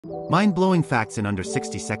Mind-blowing facts in under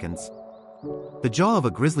 60 seconds. The jaw of a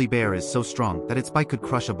grizzly bear is so strong that its bite could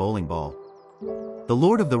crush a bowling ball. The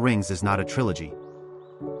Lord of the Rings is not a trilogy.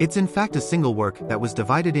 It's in fact a single work that was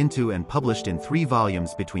divided into and published in 3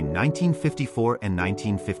 volumes between 1954 and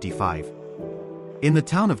 1955. In the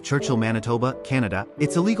town of Churchill, Manitoba, Canada,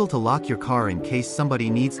 it's illegal to lock your car in case somebody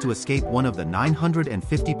needs to escape one of the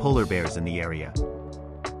 950 polar bears in the area.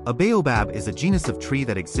 A baobab is a genus of tree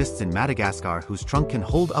that exists in Madagascar whose trunk can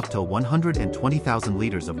hold up to 120,000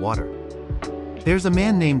 liters of water. There's a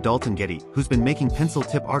man named Dalton Getty who's been making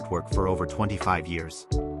pencil-tip artwork for over 25 years.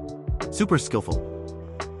 Super skillful.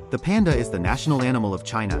 The panda is the national animal of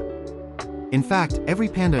China. In fact, every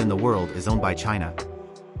panda in the world is owned by China.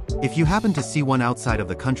 If you happen to see one outside of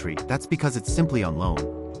the country, that's because it's simply on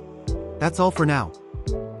loan. That's all for now.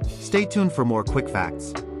 Stay tuned for more quick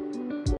facts.